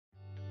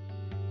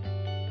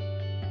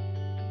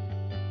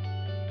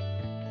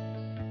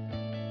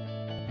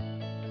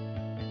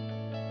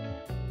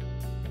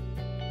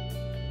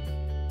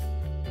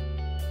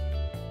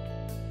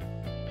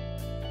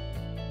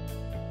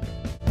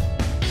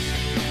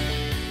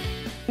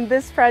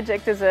This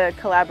project is a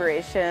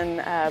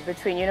collaboration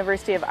between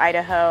University of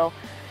Idaho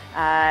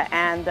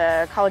and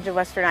the College of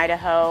Western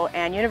Idaho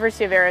and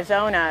University of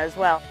Arizona as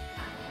well.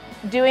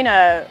 Doing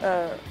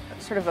a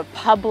sort of a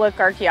public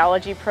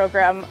archaeology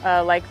program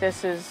like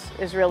this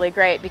is really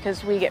great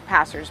because we get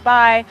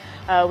passers-by,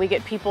 we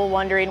get people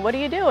wondering, what are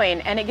you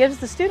doing? And it gives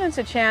the students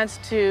a chance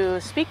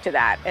to speak to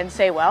that and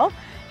say, well,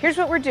 here's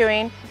what we're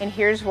doing and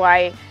here's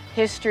why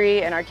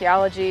history and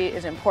archaeology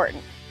is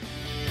important.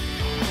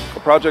 A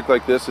project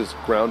like this is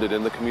grounded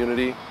in the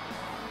community.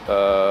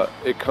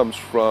 It comes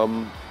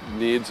from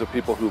needs of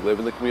people who live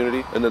in the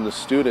community, and then the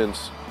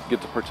students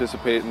get to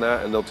participate in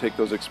that, and they'll take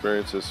those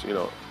experiences,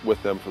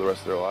 with them for the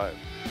rest of their lives.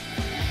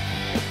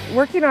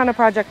 Working on a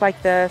project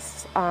like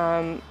this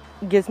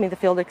gives me the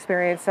field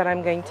experience that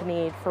I'm going to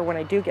need for when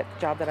I do get the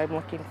job that I'm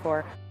looking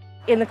for.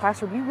 In the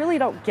classroom, you really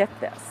don't get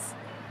this,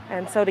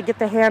 and so to get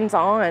the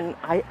hands-on,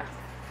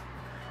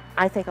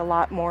 I think a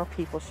lot more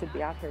people should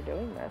be out here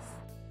doing this.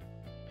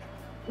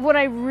 What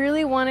I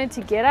really wanted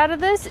to get out of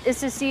this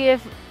is to see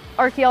if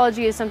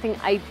archaeology is something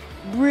I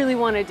really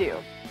want to do.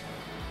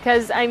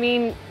 Because, I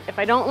mean, if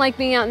I don't like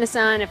being out in the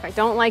sun, if I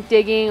don't like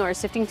digging or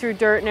sifting through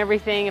dirt and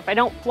everything, if I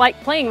don't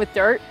like playing with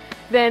dirt,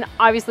 then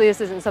obviously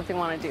this isn't something I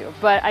want to do.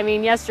 But, I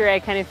mean, yesterday I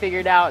kind of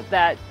figured out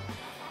that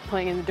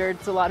playing in the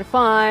dirt is a lot of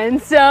fun,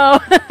 so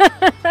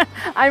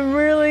I'm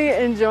really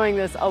enjoying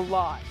this a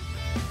lot.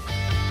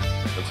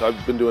 And so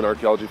I've been doing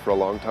archaeology for a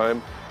long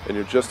time, and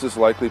you're just as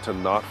likely to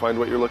not find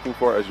what you're looking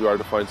for as you are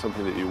to find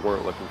something that you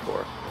weren't looking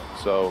for.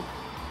 So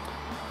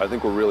I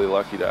think we're really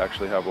lucky to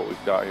actually have what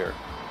we've got here.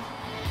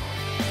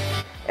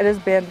 It has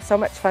been so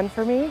much fun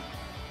for me.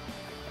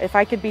 If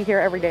I could be here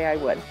every day, I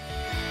would.